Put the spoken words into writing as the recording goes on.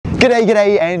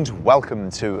G'day and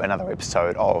welcome to another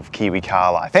episode of Kiwi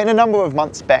Car Life. And a number of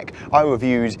months back I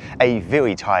reviewed a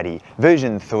very tidy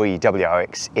version 3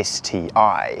 WRX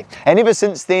STi. And ever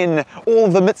since then all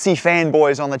the Mitsubishi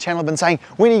fanboys on the channel have been saying,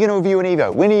 when are you going to review an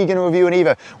Evo? When are you going to review an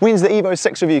Evo? When's the Evo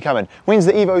 6 review coming? When's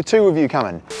the Evo 2 review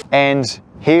coming? And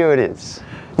here it is.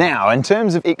 Now, in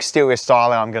terms of exterior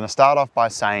styling, I'm going to start off by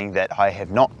saying that I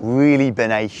have not really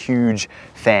been a huge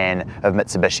fan of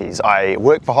Mitsubishis. I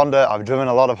work for Honda, I've driven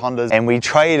a lot of Hondas, and we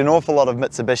trade an awful lot of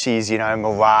Mitsubishis, you know,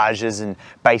 Mirages and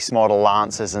base model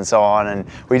Lancers and so on, and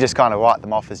we just kind of write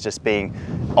them off as just being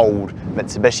old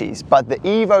Mitsubishis. But the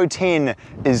Evo 10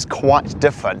 is quite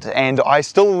different, and I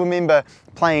still remember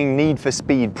playing Need for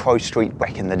Speed Pro Street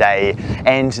back in the day,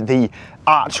 and the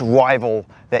arch rival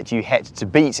that you had to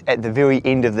beat at the very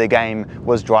end of the game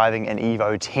was driving an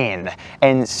Evo 10,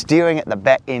 and steering at the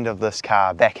back end of this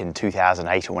car back in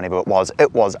 2008 or whenever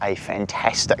it was a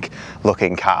fantastic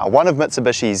looking car, one of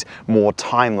Mitsubishi's more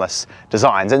timeless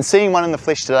designs, and seeing one in the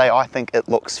flesh today I think it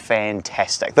looks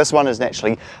fantastic. This one is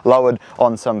naturally lowered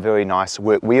on some very nice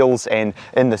work wheels, and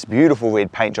in this beautiful red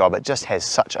paint job it just has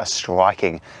such a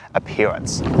striking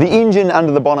appearance. The engine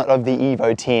under the bonnet of the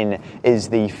Evo 10 is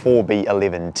the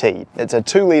 4B11T. It's a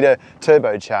 2-litre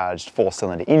turbocharged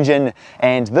 4-cylinder engine,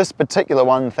 and this particular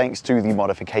one, thanks to the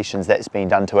modifications that's been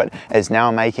done to it, is now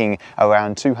making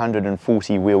around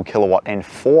 240 wheel kilowatt and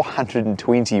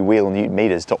 420 wheel newton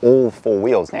meters to all four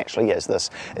wheels naturally, as this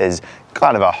is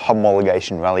kind of a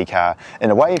homologation rally car in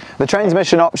a way. The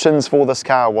transmission options for this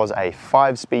car was a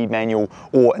 5-speed manual,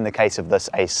 or in the case of this,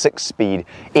 a 6-speed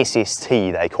SST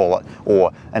they call it,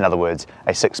 or in other words,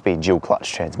 a 6-speed dual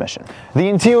clutch transmission. The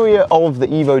interior of the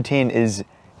Evo 10 is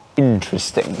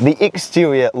interesting. The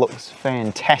exterior looks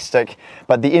fantastic,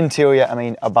 but the interior, I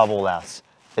mean, above all else,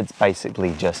 it's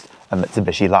basically just a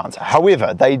Mitsubishi Lancer.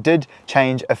 However, they did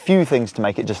change a few things to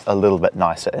make it just a little bit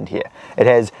nicer in here. It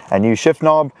has a new shift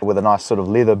knob with a nice sort of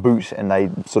leather boot, and they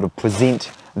sort of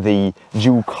present the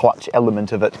dual clutch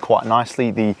element of it quite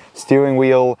nicely. The steering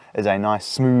wheel is a nice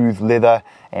smooth leather,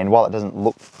 and while it doesn't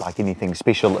look like anything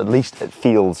special, at least it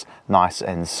feels nice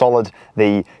and solid.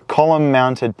 The column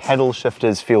mounted paddle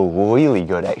shifters feel really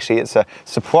good actually. It's a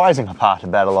surprising part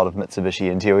about a lot of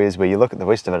Mitsubishi interiors where you look at the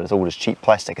rest of it, it's all just cheap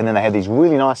plastic, and then they have these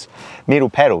really nice metal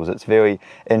paddles. It's very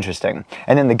interesting.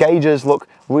 And then the gauges look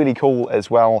really cool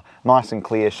as well, nice and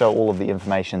clear, show all of the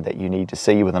information that you need to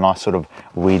see with a nice sort of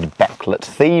red backlit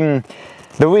theme.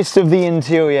 The rest of the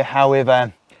interior,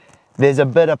 however, there's a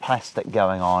bit of plastic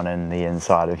going on in the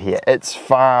inside of here. It's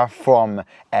far from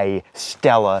a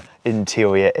stellar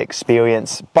interior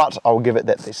experience, but I'll give it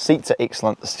that the seats are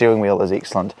excellent, the steering wheel is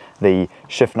excellent, the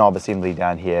shift knob assembly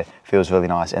down here feels really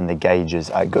nice, and the gauges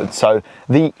are good. So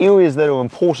the areas that are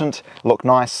important look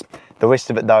nice. The rest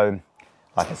of it though,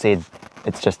 like I said,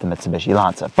 it's just a Mitsubishi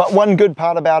Lancer. But one good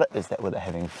part about it is that with it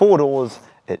having 4 doors,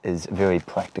 it is very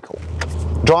practical.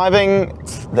 Driving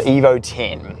the Evo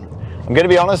 10. I'm going to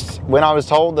be honest, when I was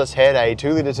told this had a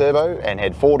 2-litre turbo and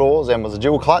had 4 doors and was a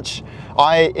dual clutch,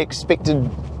 I expected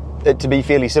it to be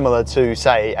fairly similar to,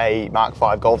 say, a Mark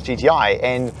V Golf GTI,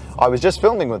 and I was just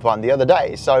filming with one the other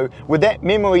day. So with that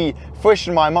memory fresh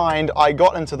in my mind, I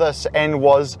got into this and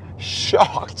was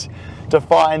shocked to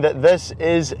find that this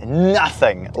is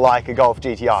nothing like a Golf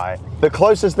GTI. The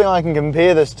closest thing I can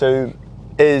compare this to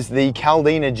is the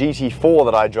Caldina GT4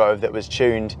 that I drove that was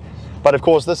tuned. But of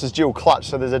course this is dual clutch,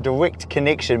 so there's a direct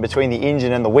connection between the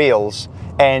engine and the wheels,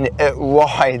 and it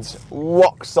rides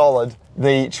rock solid.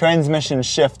 The transmission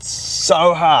shifts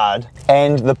so hard,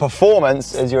 and the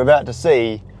performance, as you're about to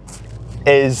see,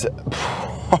 is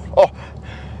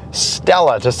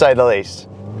stellar to say the least.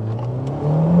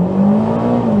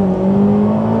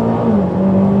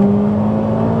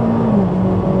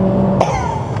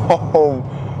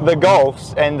 The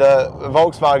Golfs and the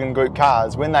Volkswagen Group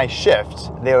cars, when they shift,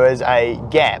 there is a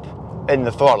gap in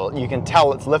the throttle. You can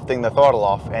tell it's lifting the throttle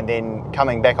off and then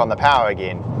coming back on the power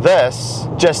again. This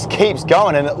just keeps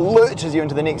going and it lurches you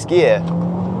into the next gear.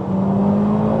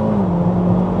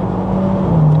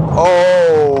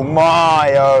 Oh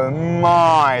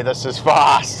my, this is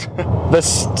fast. The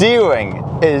steering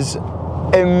is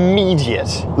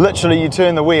immediate. Literally you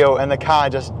turn the wheel and the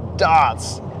car just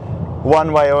darts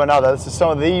one way or another. This is some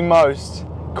of the most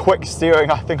quick steering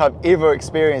I think I've ever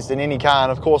experienced in any car,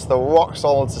 and of course the rock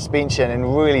solid suspension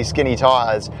and really skinny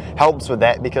tires helps with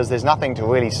that, because there's nothing to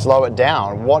really slow it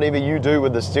down. Whatever you do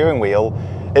with the steering wheel,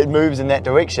 it moves in that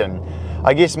direction.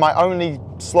 I guess my only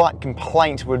slight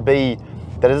complaint would be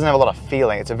that it doesn't have a lot of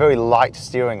feeling. It's a very light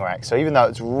steering rack, so even though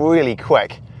it's really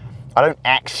quick, I don't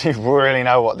actually really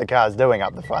know what the car's doing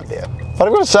up the front there. But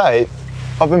I've got to say,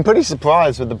 I've been pretty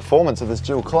surprised with the performance of this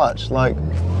dual clutch. Like,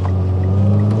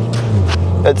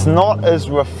 it's not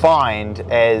as refined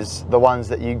as the ones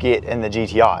that you get in the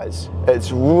GTIs.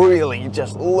 It's really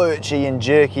just lurchy and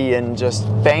jerky and just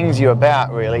bangs you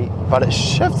about really, but it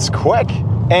shifts quick.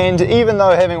 And even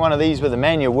though having one of these with a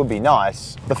manual would be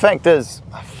nice, the fact is,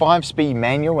 a 5-speed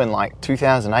manual in like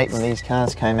 2008 when these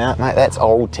cars came out, mate, that's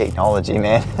old technology,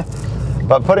 man.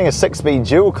 But putting a 6-speed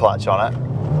dual clutch on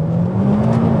it,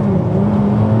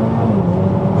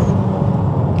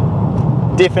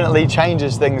 definitely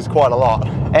changes things quite a lot.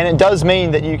 And it does mean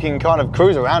that you can kind of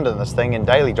cruise around in this thing and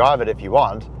daily drive it if you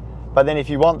want, but then if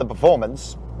you want the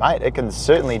performance, mate, it can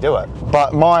certainly do it.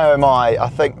 But my oh my, I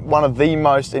think one of the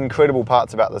most incredible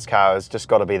parts about this car has just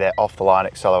got to be that off-the-line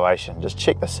acceleration. Just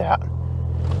check this out.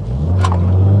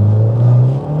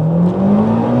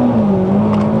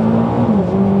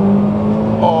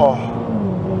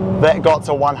 Oh, that got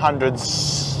to 100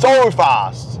 so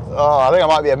fast. Oh, I think I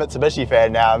might be a Mitsubishi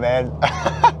fan now, man.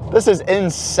 This is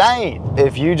insane.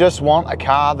 If you just want a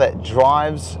car that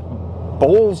drives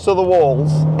balls to the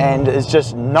walls and is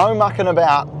just no mucking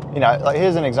about, you know, like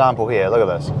here's an example here, look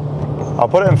at this. I'll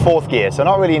put it in 4th gear, so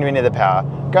not really any of the power.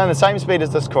 Going the same speed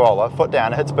as this Corolla, foot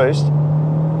down, it hits boost.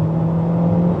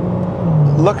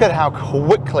 Look at how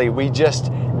quickly we just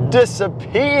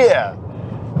disappear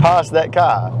past that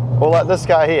car. Or like this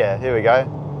car here, here we go.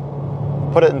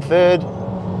 Put it in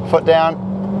 3rd, foot down,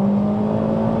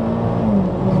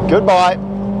 goodbye.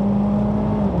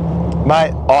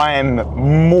 Mate, I am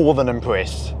more than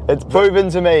impressed. It's proven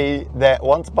to me that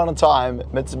once upon a time,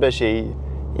 Mitsubishi,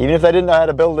 even if they didn't know how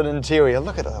to build an interior,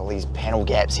 look at all these panel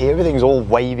gaps here, everything's all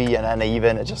wavy and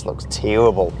uneven, it just looks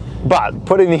terrible. But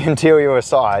putting the interior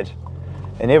aside,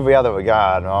 in every other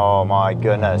regard, oh my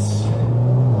goodness,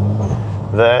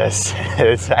 this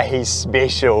is a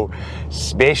special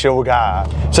car.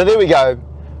 So there we go.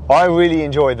 I really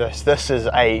enjoyed this. This is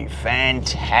a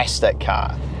fantastic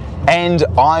car. And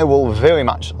I will very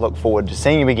much look forward to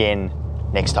seeing you again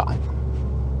next time.